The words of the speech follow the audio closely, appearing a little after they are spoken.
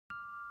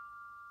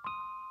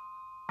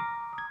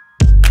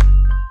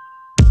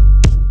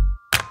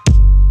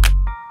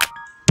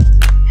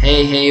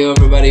Hey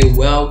everybody,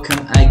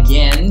 welcome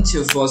again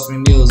to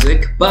Fostering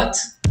Music. But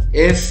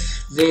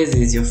if this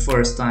is your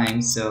first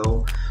time,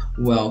 so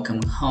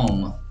welcome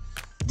home.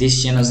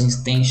 This channel's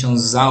intention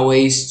is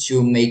always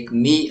to make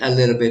me a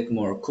little bit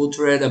more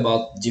cultured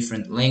about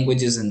different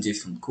languages and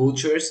different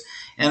cultures,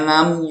 and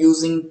I'm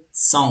using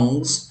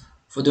songs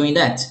for doing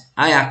that.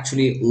 I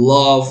actually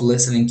love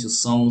listening to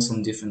songs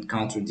from different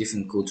countries,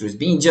 different cultures,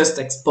 being just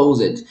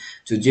exposed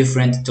to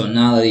different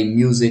tonality,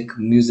 music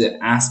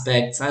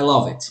aspects. I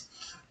love it.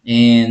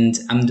 And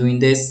I'm doing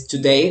this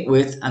today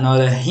with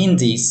another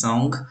Hindi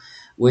song,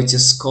 which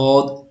is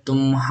called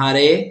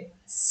Tumhare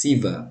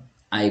Siva.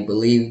 I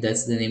believe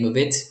that's the name of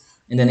it,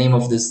 and the name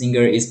of the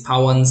singer is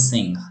Pawan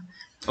Singh.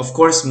 Of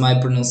course, my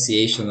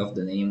pronunciation of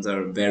the names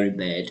are very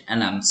bad,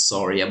 and I'm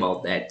sorry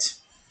about that.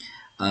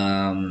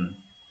 Um,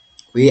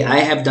 I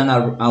have done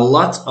a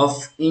lot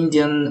of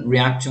Indian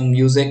reaction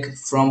music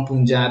from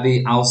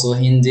Punjabi, also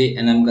Hindi,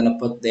 and I'm gonna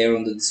put there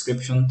on the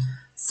description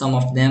some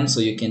of them so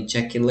you can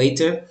check it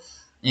later.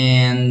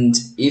 And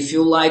if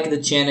you like the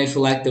channel, if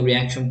you like the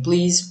reaction,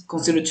 please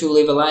consider to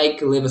leave a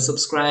like, leave a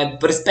subscribe,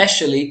 but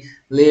especially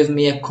leave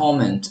me a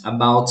comment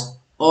about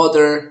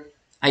other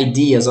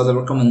ideas, other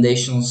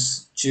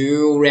recommendations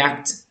to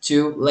react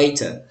to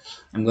later.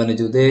 I'm gonna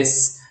do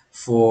this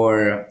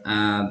for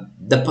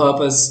the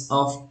purpose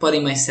of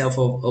putting myself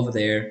over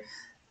there,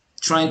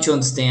 trying to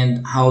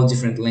understand how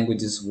different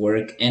languages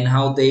work and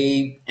how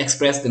they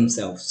express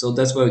themselves. So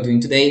that's what we're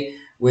doing today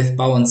with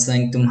Pawan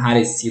Singh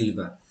Tumhare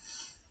Silva.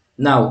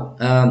 Now,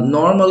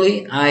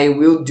 normally I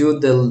will do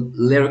the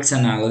lyrics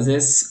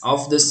analysis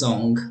of the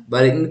song,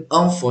 but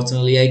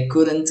unfortunately I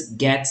couldn't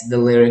get the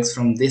lyrics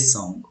from this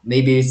song.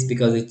 Maybe it's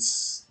because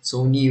it's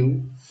so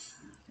new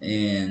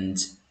and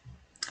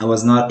I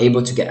was not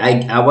able to get.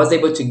 I was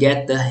able to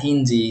get the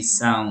Hindi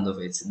sound of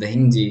it, the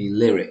Hindi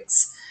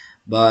lyrics,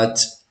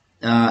 but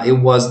it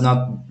was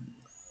not.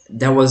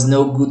 There was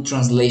no good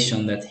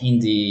translation that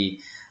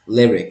Hindi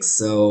lyrics.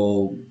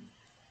 So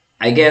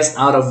I guess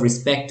out of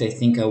respect, I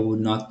think I would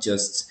not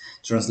just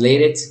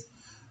translate it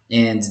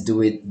and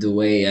do it the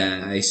way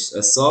I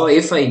saw.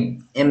 If I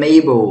am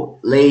able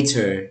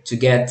later to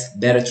get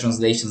better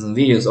translations and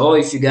videos, or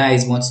if you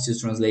guys want to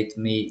translate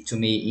me to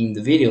me in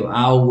the video,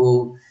 I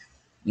will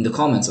in the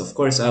comments. Of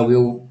course, I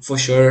will for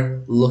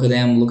sure look at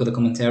them, look at the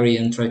commentary,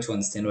 and try to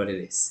understand what it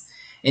is.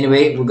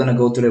 Anyway, we're gonna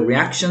go to the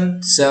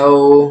reaction.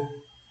 So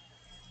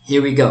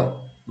here we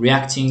go,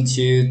 reacting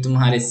to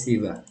Tumhare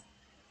Siva.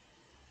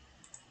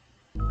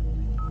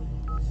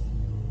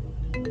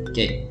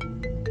 Okay.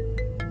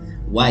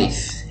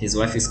 His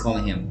wife is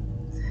calling him.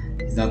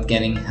 He's not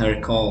getting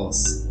her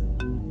calls.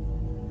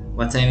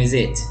 What time is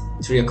it?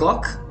 3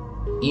 o'clock?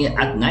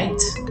 At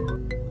night?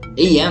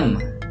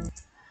 AM.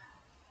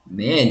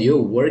 Man,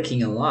 you're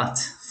working a lot.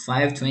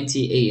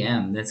 5:20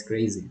 a.m. That's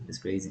crazy. That's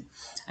crazy.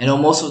 I know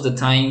most of the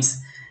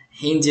times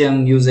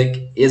Indian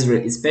music is,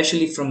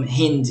 especially from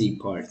Hindi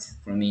part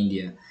from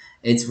India,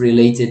 it's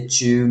related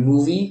to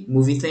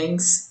movie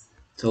things.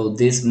 So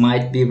this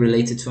might be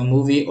related to a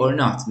movie or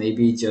not.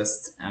 Maybe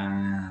just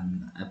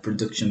a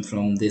production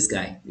from this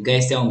guy. You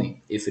guys tell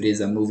me if it is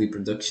a movie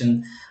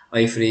production or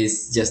if it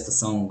is just a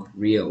song,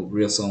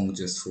 real song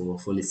just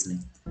for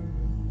listening.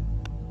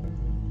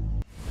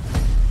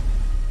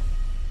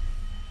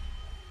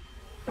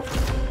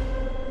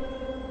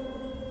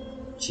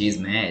 She's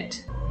mad.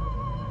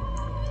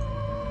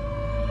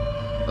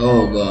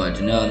 Oh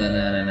god, no.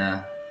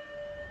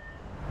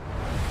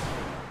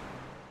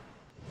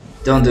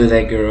 Don't do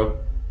that, girl.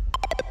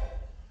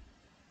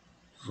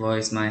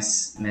 Voice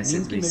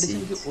message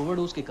received. के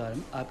overdose के कारण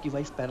आपकी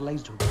wife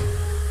paralysed हो गई.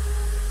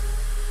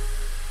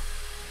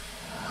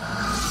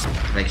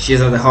 Like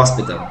she's at the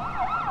hospital.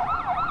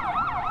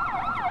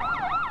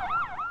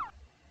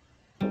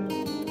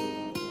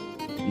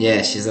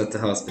 Yeah, she's at the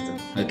hospital.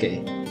 Okay.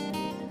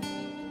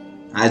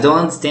 I don't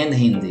understand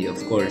Hindi, of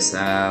course.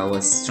 I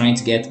was trying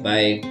to get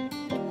by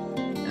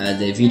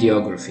the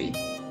videography.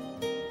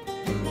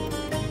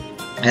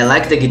 I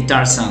like the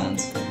guitar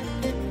sound.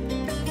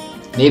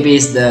 Maybe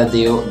it's the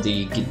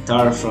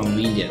guitar from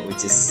India,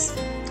 which is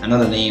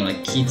another name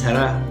like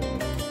kitara.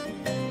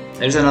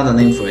 There's another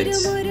name for it.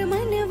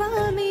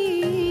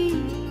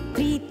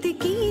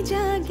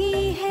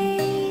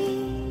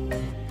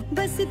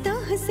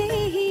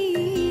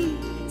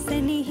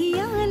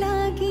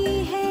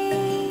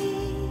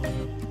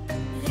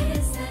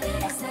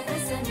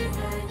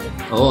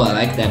 Oh, I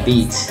like that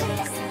beat.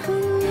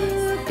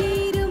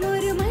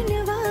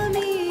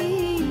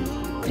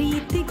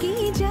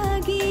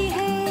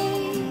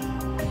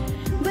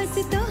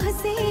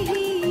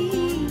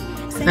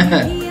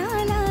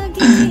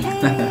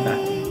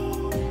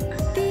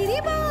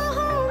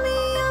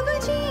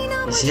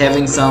 Is she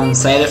having some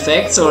side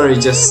effects or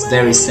just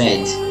very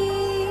sad?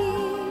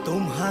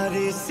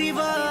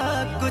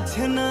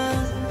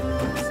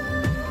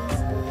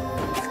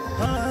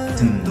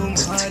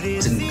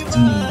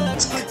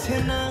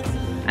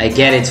 I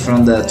get it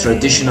from the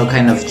traditional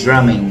kind of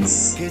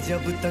drummings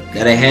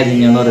that I had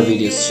in another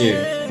videos too.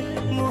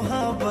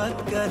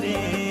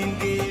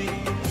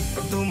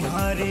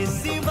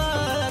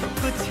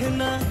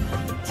 ना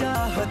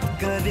चाहत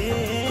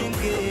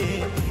करेंगे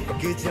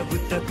कि जब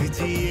तक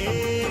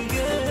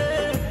जिएंगे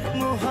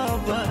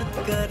मोहब्बत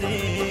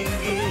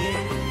करेंगे.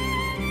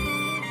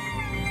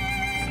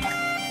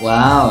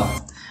 Wow.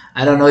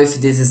 I don't know if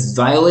this is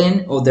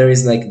violin or there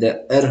is like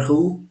the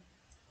erhu.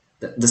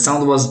 The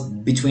sound was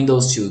between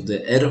those two, the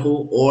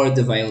erhu or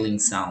the violin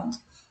sound.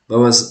 But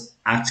it was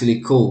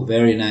actually cool.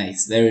 Very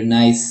nice. Very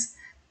nice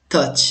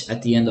touch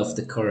at the end of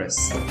the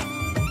chorus.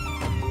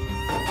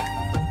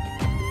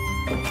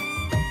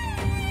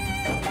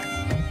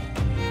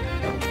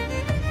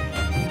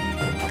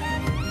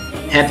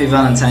 Happy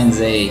Valentine's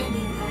Day.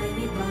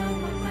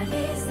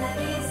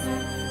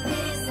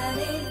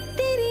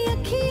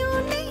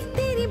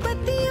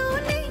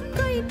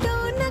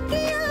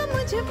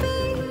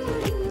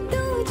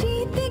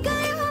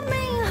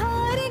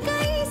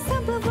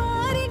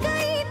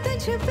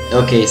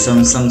 Okay,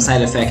 some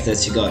side effect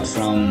that you got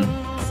from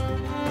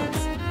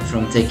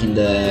taking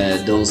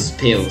those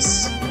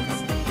pills.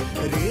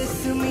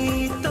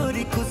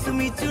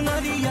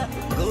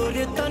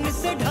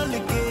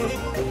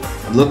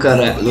 Look at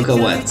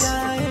what.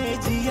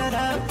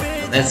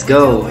 Let's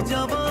go.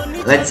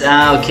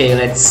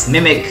 Let's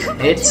mimic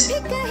it.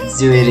 Let's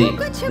do it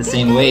the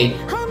same way.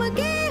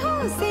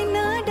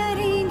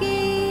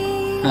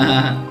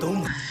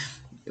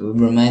 It would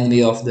remind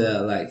me of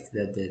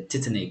the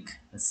Titanic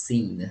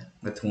scene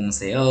that woman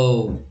say,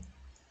 "Oh,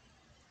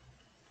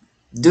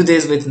 do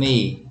this with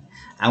me.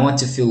 I want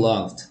to feel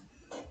loved."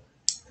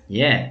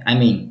 Yeah, I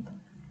mean,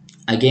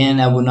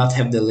 again, I will not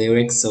have the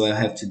lyrics, so I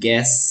have to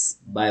guess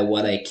by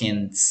what I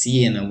can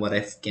see and what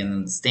I can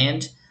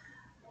understand.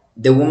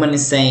 The woman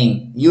is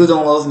saying, "You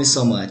don't love me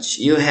so much.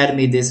 You had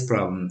me this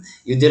problem.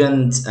 You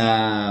didn't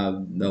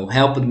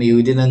help me.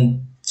 You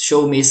didn't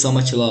show me so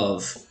much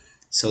love.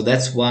 So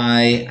that's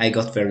why I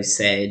got very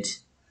sad."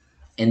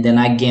 And then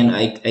again,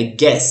 I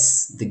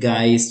guess the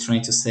guy is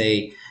trying to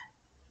say,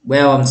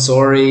 "Well, I'm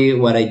sorry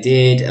what I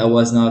did. I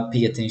was not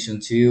paying attention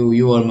to you.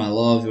 You are my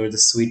love. You're the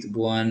sweet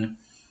one."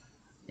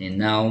 And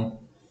now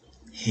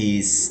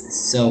he's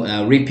so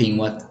reaping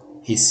what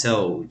he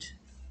sowed.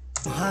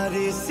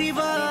 तुम्हारे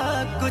सिवा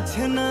कुछ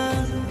ना,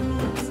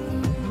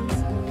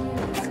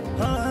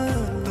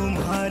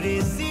 तुम्हारे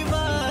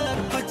सिवा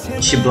कुछ ना.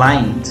 She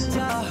blind.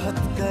 चाहत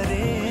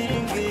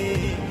करेंगे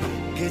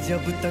कि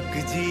जब तक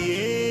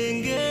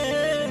जिएंगे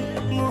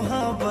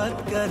मोहब्बत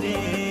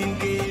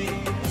करेंगे.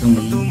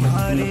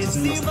 तुम्हारे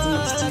सिवा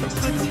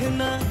कुछ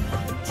ना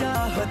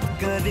चाहत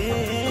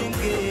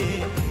करेंगे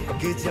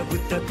कि जब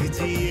तक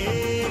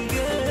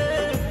जिएंगे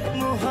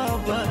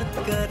मोहब्बत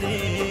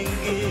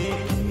करेंगे.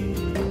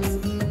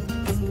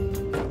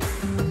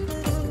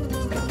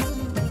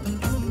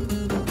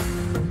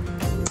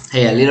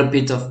 Hey, a little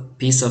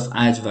piece of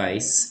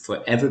advice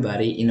for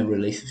everybody in a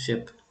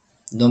relationship.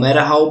 No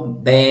matter how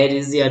bad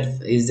is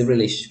the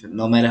relationship,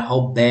 no matter how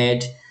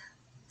bad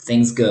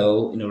things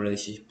go in a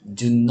relationship,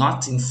 do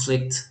not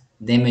inflict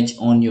damage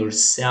on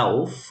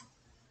yourself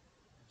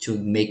to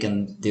make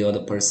the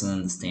other person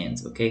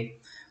understand. Okay,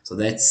 so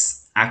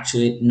that's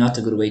actually not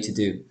a good way to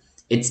do.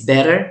 It's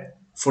better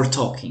for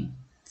talking.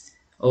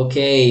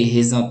 Okay,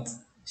 he's not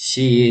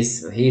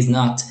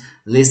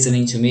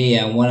listening to me.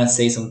 I want to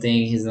say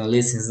something, he's not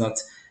listening, he's not.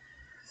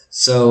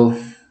 So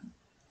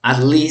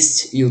at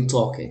least you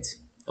talk it,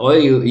 or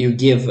you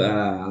give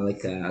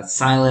like a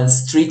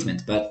silence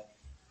treatment. But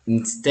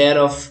instead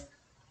of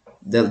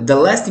the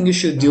last thing you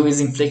should do is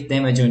inflict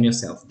damage on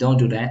yourself. Don't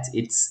do that.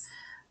 It's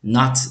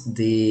not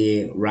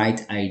the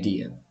right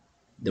idea.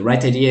 The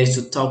right idea is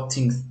to talk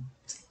things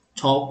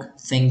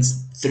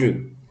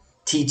through.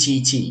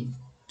 TTT.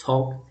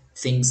 Talk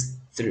things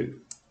through.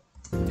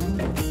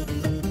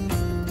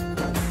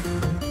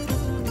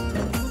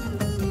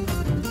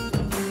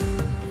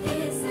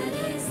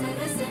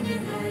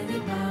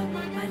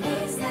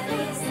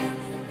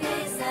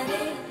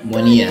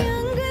 Monia.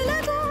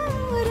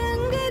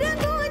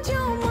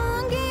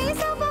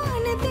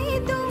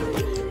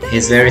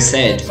 He's very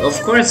sad.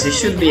 Of course, he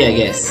should be, I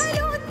guess.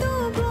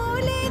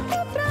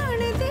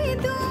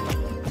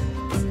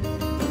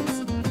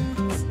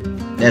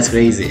 That's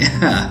crazy.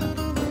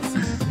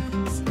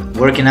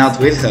 Working out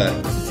with her.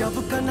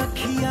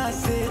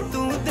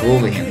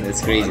 Over him,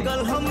 that's crazy.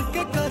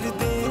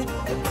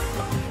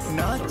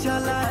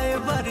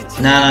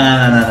 No.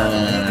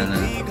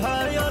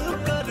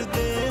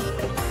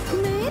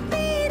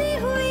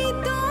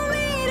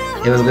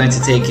 He was going to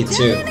take it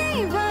too.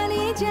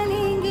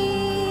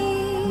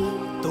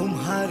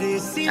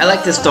 I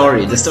like the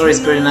story. The story is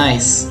pretty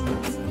nice.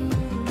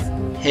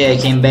 Hey, I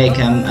came back.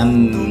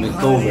 I'm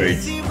recovered.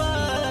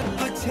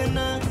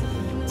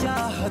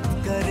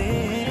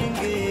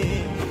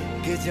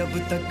 जब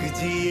तक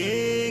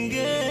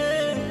जिएंगे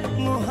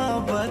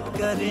मोहब्बत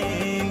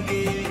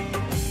करेंगे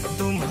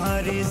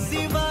तुम्हारे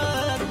सिवा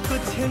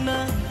कुछ ना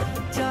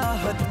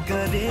चाहत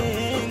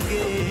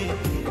करेंगे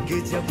कि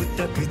जब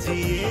तक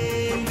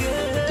जिएंगे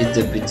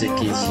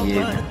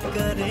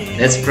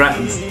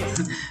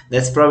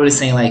that's probably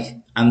saying like,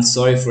 I'm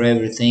sorry for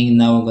everything,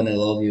 now I'm gonna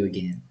love you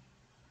again.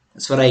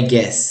 That's what I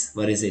guess.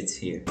 What is it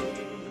here?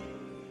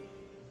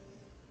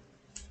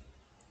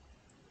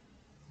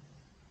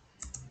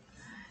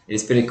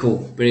 It's pretty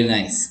cool, pretty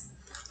nice.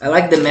 I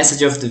like the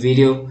message of the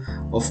video.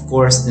 Of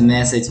course, the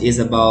message is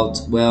about,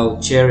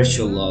 well, cherish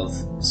your love.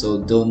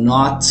 So do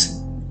not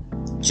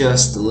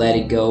just let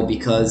it go,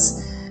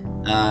 because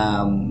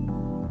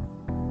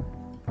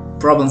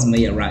problems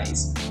may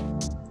arise.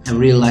 I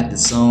really like the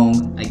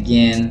song.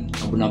 Again,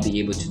 I would not be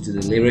able to do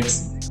the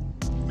lyrics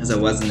as I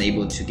wasn't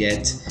able to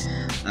get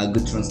a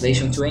good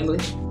translation to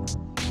English.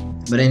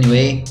 But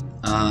anyway,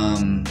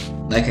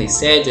 like I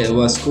said, it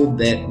was cool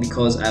that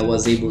because I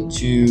was able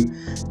to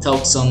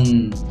talk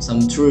some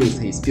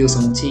truth, spill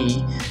some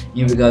tea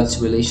in regards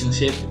to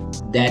relationship.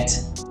 That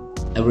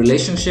a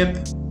relationship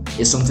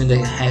is something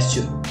that has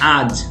to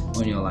add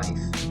on your life.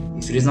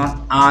 If it is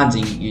not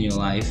adding in your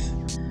life,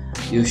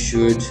 you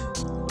should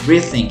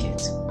rethink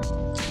it.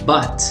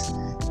 But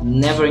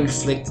never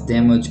inflict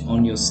damage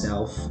on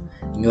yourself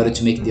in order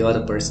to make the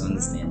other person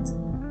understand.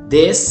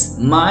 This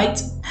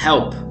might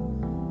help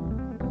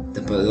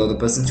the other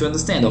person to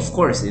understand. Of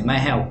course, it might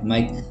help,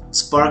 might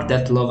spark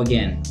that love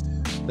again,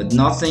 but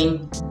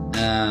nothing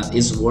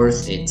is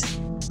worth it.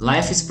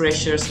 Life is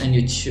precious and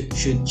you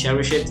should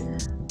cherish it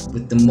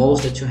with the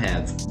most that you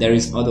have. There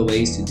is other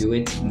ways to do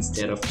it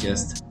instead of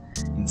just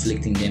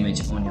inflicting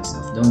damage on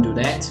yourself. Don't do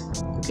that,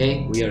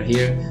 okay? We are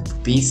here for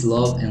peace,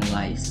 love, and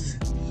life.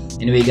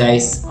 Anyway,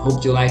 guys,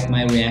 hope you like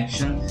my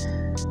reaction.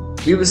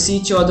 We will see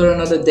each other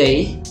another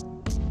day.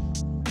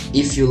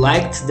 If you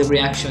liked the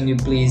reaction, you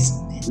please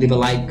leave a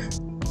like,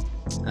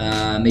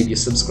 maybe you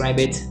subscribe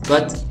it,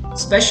 but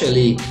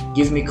especially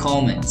give me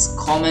comments.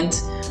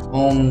 Comment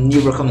on new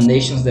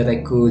recommendations that I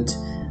could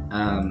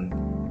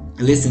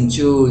listen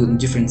to,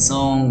 different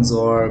songs,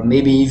 or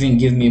maybe even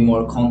give me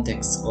more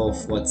context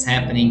of what's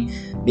happening.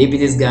 Maybe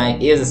this guy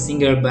is a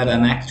singer but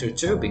an actor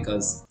too,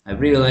 because I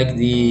really like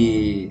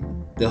the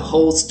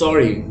whole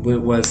story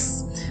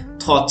was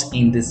taught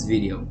in this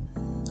video.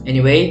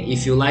 Anyway,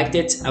 if you liked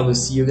it, I will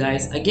see you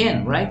guys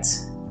again, right?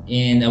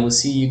 And I will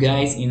see you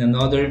guys in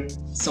another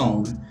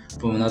song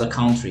from another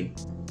country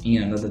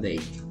in another day.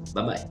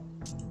 Bye bye.